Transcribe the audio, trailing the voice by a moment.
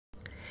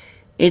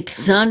It's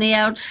sunny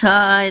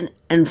outside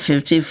and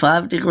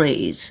 55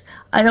 degrees.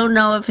 I don't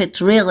know if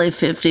it's really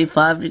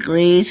 55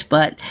 degrees,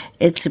 but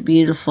it's a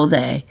beautiful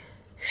day.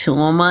 So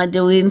what am I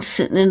doing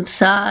sitting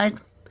inside?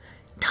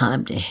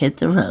 Time to hit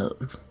the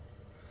road.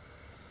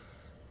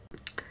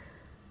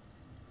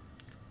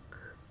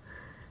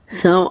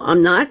 So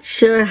I'm not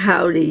sure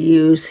how to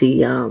use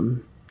the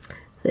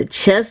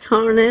chest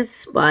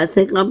harness, but I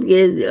think I'm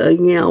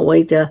gonna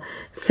wait to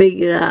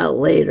figure it out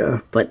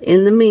later. But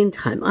in the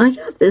meantime, I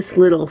got this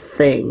little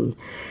thing,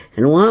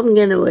 and what I'm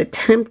going to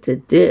attempt to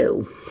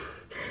do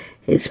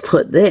is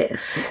put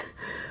this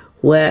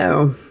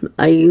where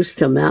I used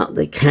to mount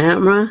the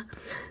camera,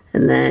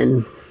 and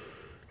then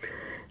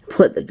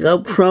put the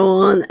GoPro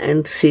on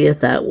and see if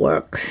that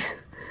works.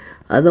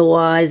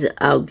 Otherwise,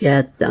 I'll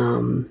get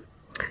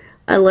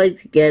I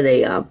like to get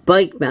a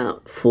bike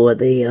mount for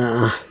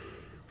the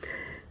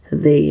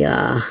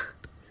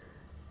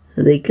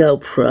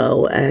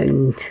GoPro,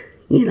 and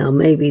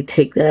maybe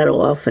take that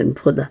off and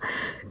put the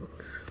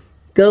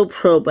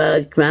GoPro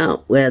bike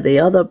mount where the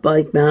other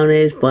bike mount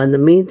is. But in the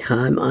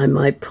meantime, I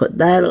might put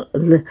that,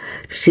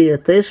 see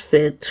if this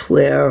fits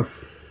where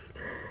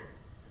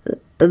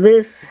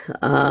this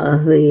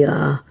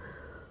the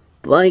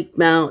bike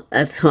mount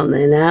that's on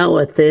there now,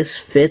 if this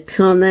fits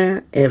on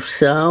there. If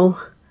so,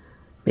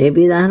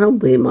 maybe that'll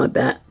be my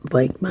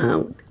bike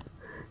mount.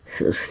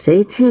 So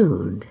stay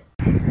tuned.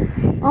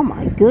 Oh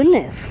my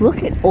goodness,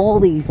 look at all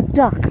these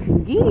ducks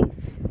and geese.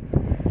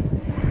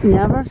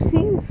 Never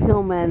seen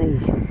so many.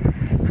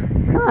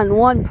 Not in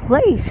one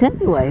place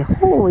anyway.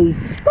 Holy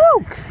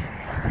smokes.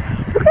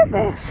 Look at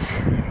this.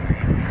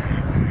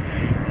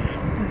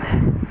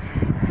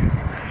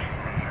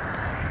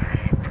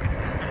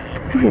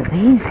 Look at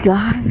these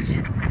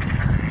guys.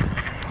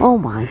 Oh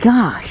my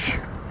gosh.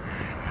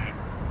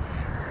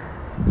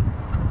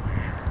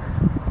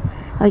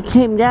 I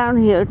came down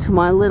here to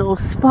my little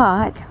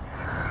spot.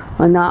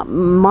 Well, not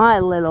my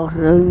little,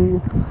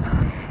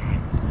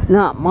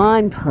 not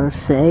mine per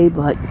se,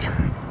 but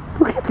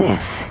look at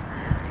this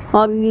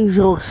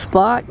unusual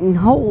spot, and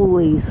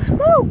holy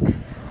smokes,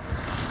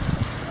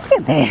 look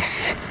at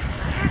this.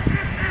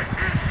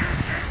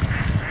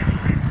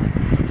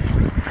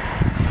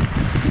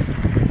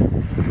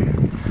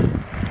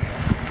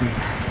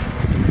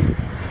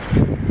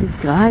 These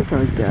guys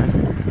are just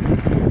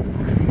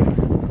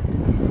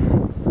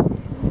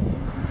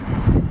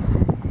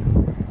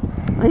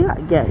I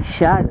gotta get a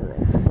shot of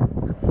this.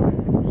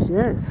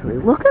 Seriously,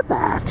 look at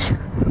that.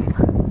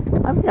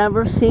 I've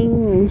never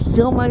seen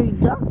so many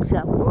ducks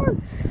at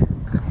once.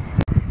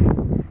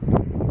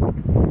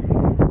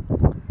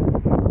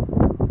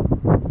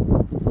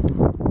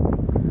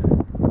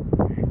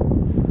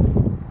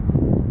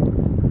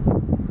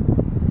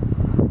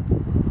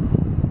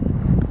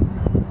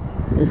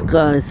 This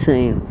guy's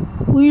saying,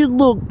 "What are you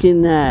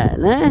looking at,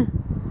 eh?"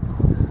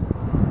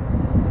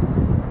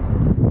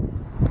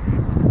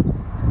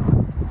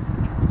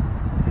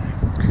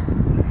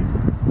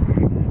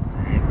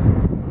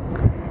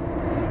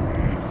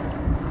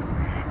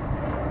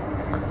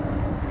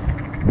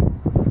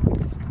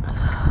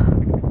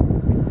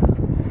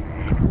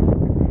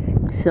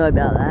 Sorry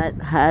about that.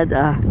 Had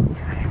a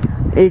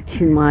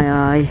itch in my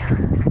eye.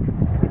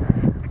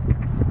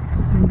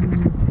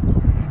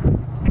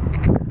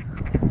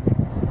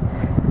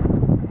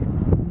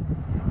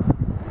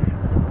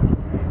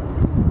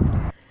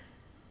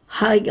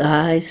 Hi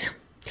guys.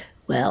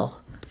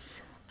 Well,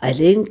 I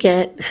didn't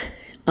get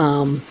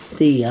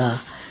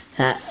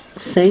that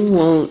thing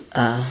won't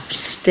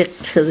stick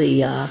to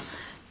the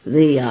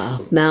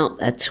mount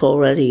that's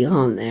already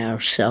on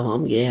there.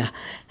 So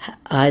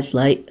I'd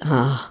like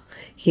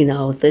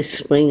this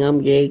spring I'm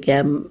gonna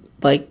get a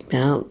bike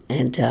mount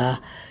and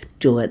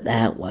do it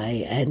that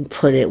way and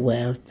put it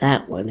where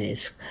that one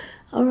is.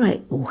 All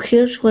right, well,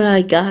 here's what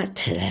I got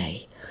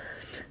today.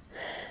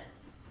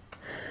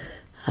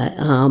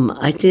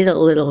 I did a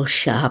little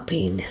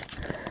shopping.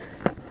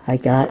 I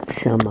got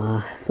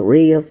some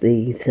 3 of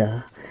these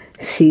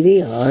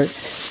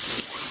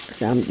CDRs.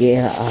 I'm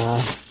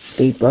gonna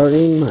be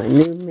burning my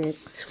new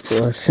mix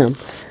for some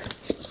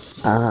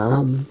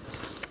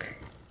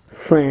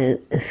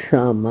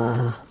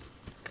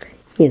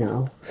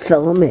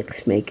fellow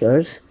mix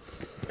makers.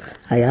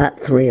 I got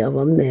 3 of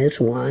them. There's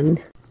one.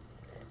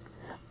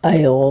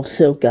 I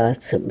also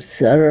got some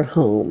Sutter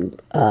home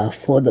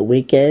for the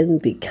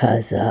weekend,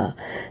 because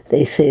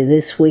they say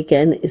this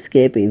weekend is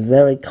going to be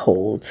very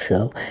cold,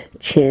 so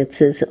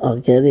chances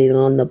of getting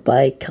on the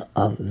bike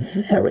are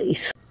very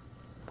small.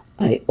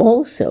 I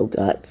also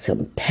got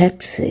some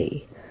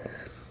Pepsi.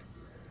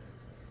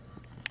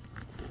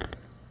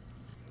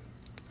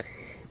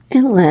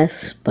 And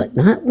last but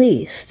not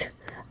least,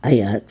 I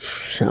got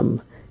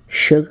some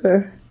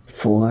sugar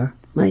for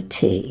my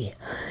tea.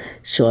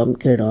 So I'm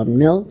good on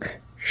milk,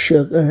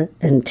 sugar,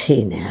 and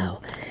tea now.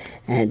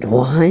 And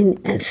wine,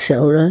 and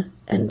soda,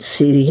 and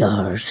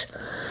CDRs.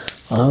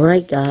 All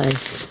right,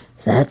 guys,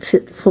 that's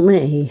it for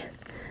me.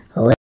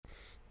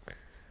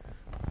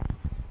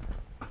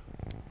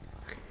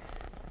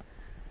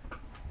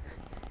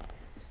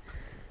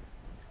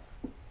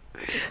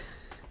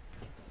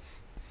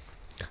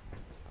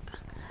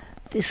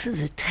 This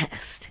is a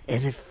test,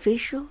 an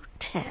official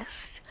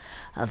test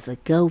of the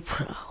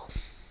GoPro.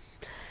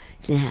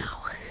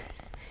 Now,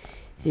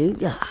 you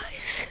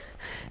guys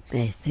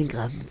may think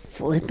I'm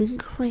flipping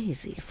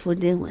crazy for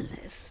doing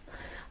this.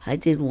 I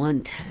did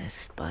one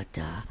test, but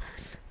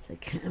the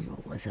camera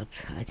was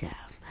upside down.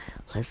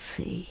 Let's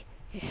see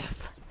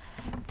if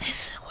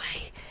this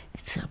way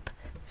it's up,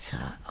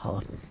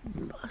 or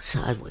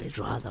sideways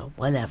rather,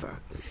 whatever.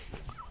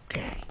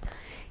 Okay,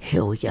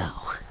 here we go.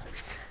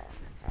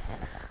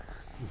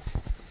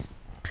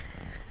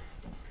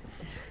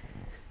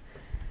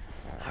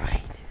 All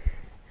right.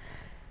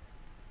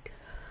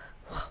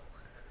 Whoa.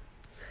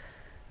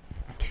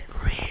 Getting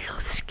real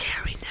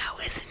scary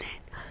now, isn't it?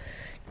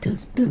 Dun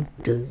dun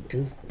dun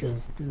dun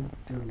dun dun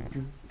dun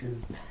dun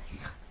dun.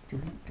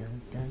 Dun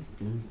dun dun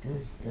dun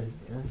dun dun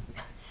dun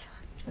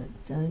dun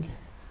dun.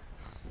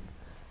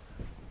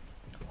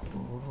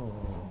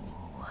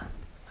 Oh.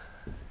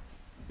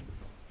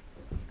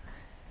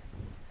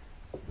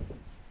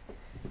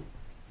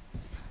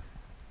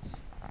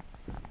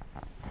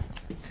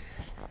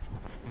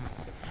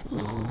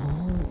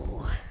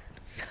 Oh.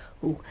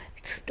 Oh,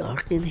 it's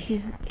dark in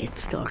here.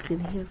 It's dark in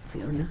here.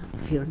 Fear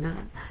not, fear not.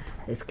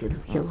 There's gonna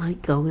be a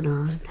light going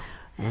on.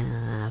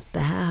 And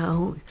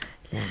about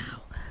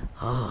now.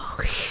 Oh,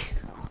 phew.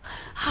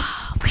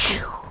 Oh,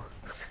 phew.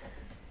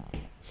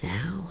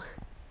 Now,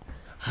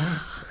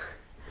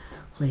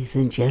 ladies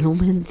and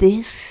gentlemen,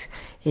 this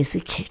is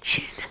the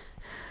kitchen.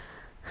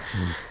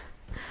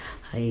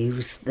 I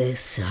used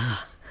this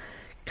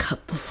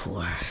cup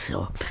before,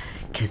 so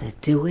I'm gonna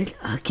do it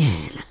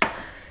again.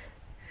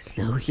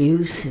 No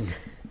use in...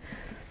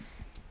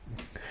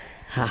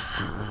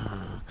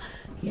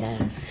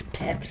 Yes,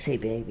 Pepsi,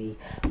 baby.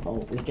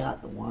 Oh, we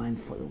got the wine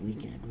for the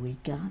weekend. We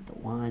got the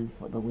wine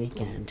for the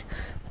weekend.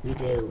 We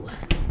do.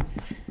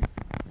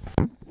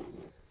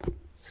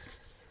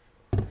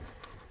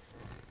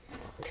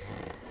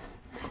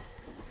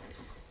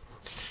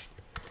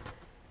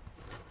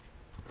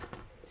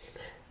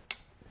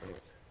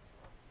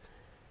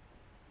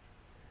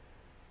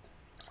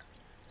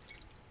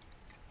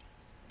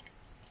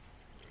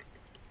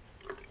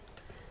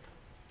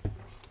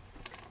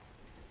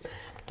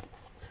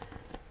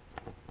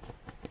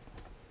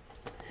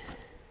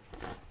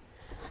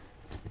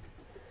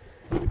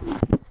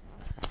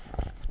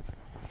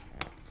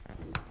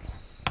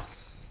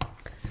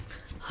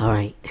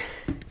 Alright,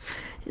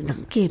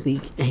 don't give me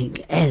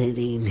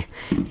editing,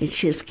 it's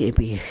just give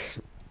me,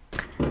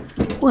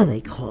 what do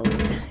they call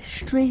it,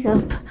 straight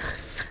up,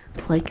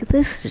 like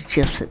this is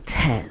just a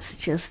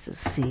test, just to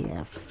see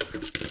if,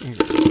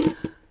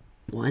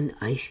 one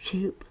ice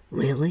cube,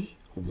 really?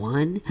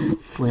 One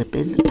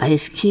flippin'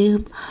 ice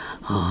cube?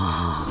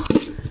 Oh,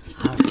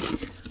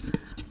 alright,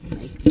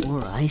 make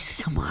more ice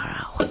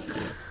tomorrow.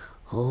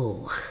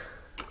 Oh.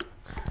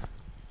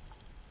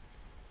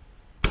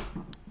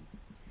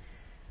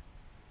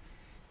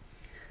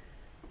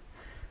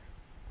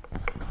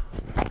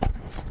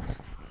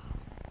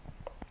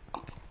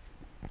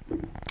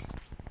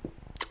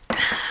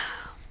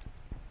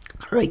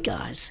 Alright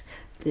guys,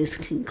 this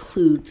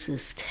concludes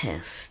this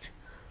test.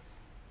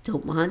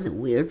 Don't mind the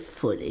weird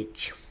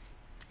footage.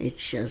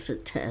 It's just a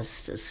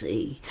test to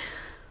see,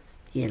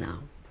 you know.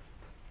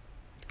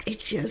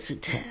 It's just a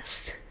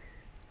test.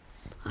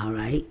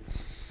 Alright?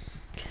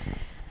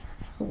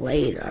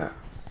 Later.